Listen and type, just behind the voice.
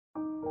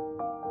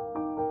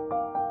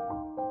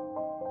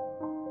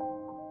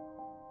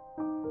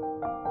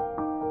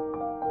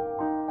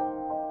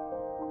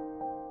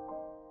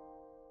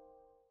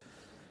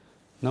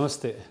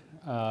Namaste.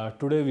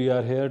 Today we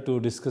are here to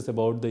discuss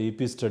about the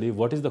EP study.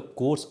 What is the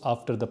course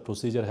after the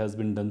procedure has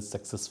been done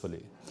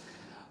successfully?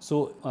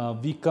 So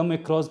we come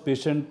across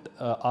patient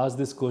ask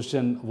this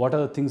question, what are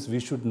the things we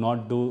should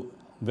not do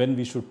when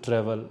we should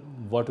travel,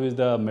 what is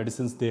the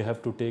medicines they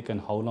have to take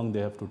and how long they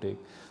have to take.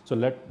 So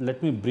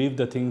let me brief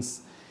the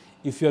things.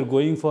 If you are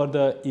going for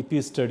the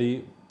EP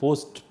study,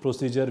 post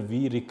procedure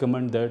we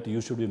recommend that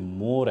you should be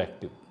more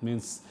active.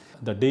 Means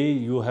the day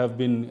you have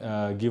been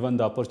given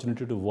the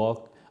opportunity to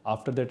walk,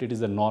 after that it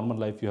is a normal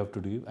life you have to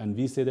do, and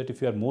we say that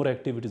if you are more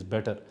active it is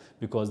better,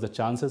 because the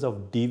chances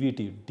of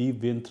DVT, deep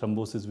vein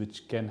thrombosis,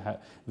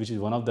 which is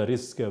one of the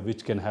risks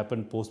which can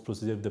happen post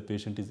procedure if the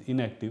patient is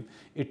inactive,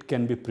 it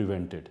can be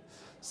prevented.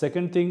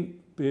 Second thing,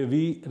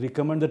 we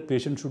recommend that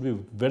patient should be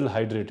well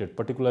hydrated,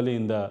 particularly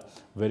in the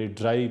very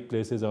dry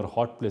places or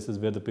hot places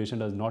where the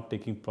patient is not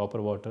taking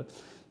proper water.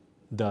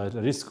 The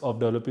risk of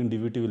developing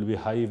DVT will be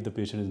high if the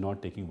patient is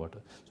not taking water.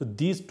 So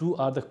these two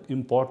are the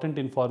important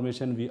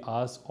information we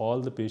ask all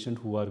the patients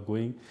who are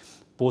going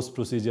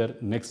post-procedure,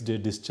 next day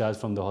discharge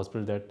from the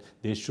hospital, that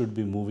they should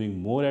be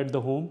moving more at the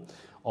home,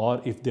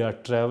 or if they are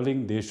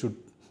traveling, they should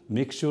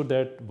make sure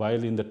that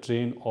while in the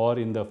train or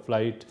in the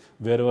flight,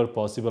 wherever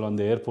possible on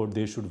the airport,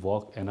 they should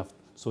walk enough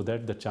so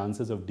that the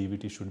chances of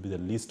DVT should be the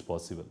least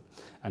possible.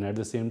 And at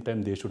the same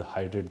time, they should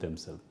hydrate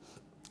themselves.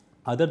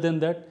 Other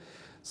than that,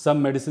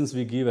 some medicines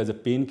we give as a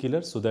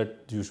painkiller so that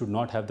you should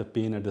not have the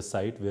pain at the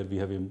site where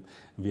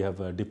we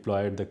have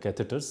deployed the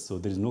catheters. So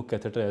there is no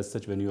catheter as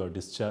such when you are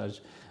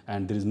discharged,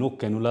 and there is no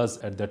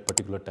cannulas at that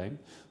particular time.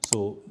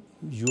 So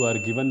you are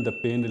given the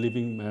pain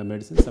relieving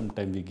medicine.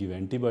 Sometimes we give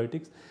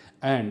antibiotics,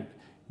 and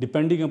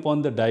depending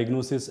upon the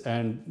diagnosis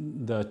and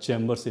the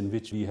chambers in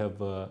which we have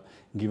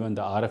given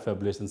the RF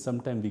ablation,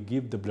 sometimes we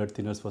give the blood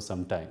thinners for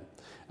some time.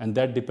 And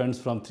that depends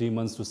from 3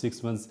 months to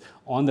 6 months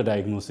on the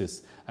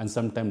diagnosis, and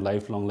sometimes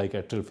lifelong, like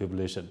atrial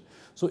fibrillation.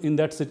 So in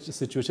that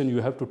situation,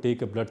 you have to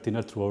take a blood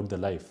thinner throughout the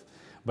life.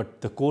 But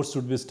the course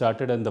should be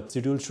started and the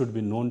schedule should be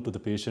known to the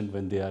patient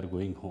when they are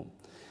going home.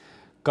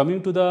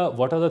 Coming to the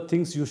what are the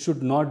things you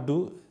should not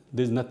do,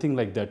 there is nothing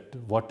like that.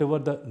 Whatever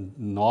the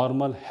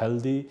normal,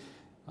 healthy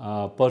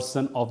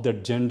person of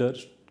that gender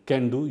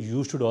can do,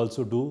 you should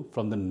also do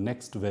from the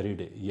next very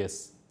day.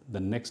 Yes, the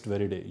next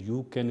very day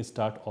you can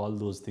start all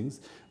those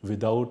things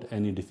without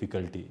any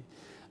difficulty.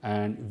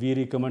 And we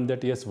recommend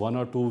that yes, 1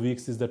 or 2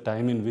 weeks is the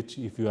time in which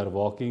if you are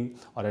walking,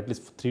 or at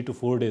least 3 to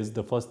 4 days,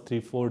 the first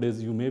 3-4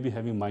 days you may be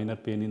having minor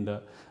pain in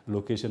the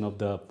location of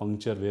the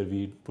puncture where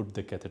we put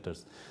the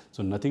catheters.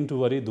 So nothing to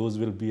worry, those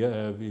will be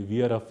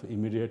wear off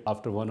immediate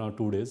after 1 or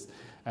 2 days,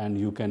 and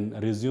you can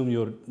resume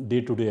your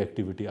day-to-day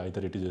activity,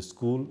 either it is a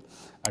school,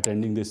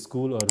 attending the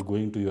school, or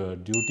going to your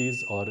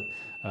duties, or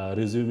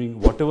resuming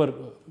whatever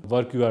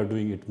work you are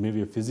doing. It may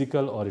be a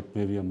physical or it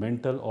may be a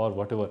mental, or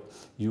whatever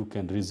you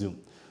can resume.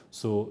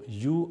 So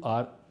you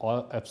are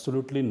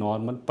absolutely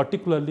normal,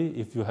 particularly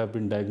if you have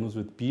been diagnosed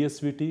with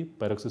PSVT,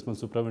 paroxysmal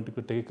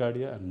supraventricular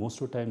tachycardia, and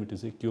most of the time it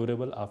is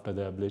curable after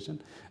the ablation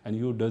and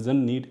you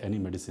doesn't need any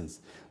medicines.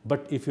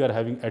 But if you are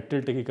having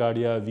atrial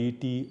tachycardia,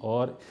 VT,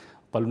 or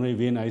pulmonary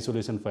vein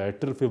isolation for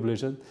atrial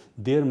fibrillation,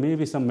 there may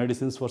be some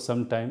medicines for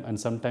some time, and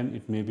sometimes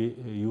it may be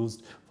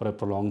used for a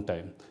prolonged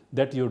time.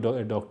 That your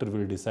doctor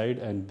will decide,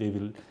 and they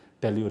will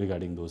tell you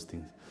regarding those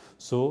things.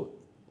 So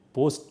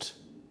post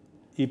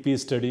EP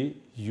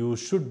study, you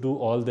should do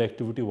all the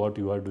activity what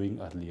you are doing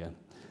earlier.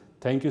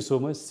 Thank you so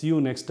much. See you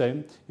next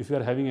time. If you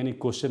are having any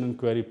question and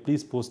query,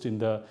 please post in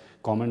the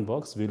comment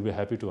box. We'll be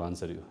happy to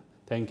answer you.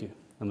 Thank you.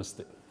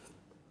 Namaste.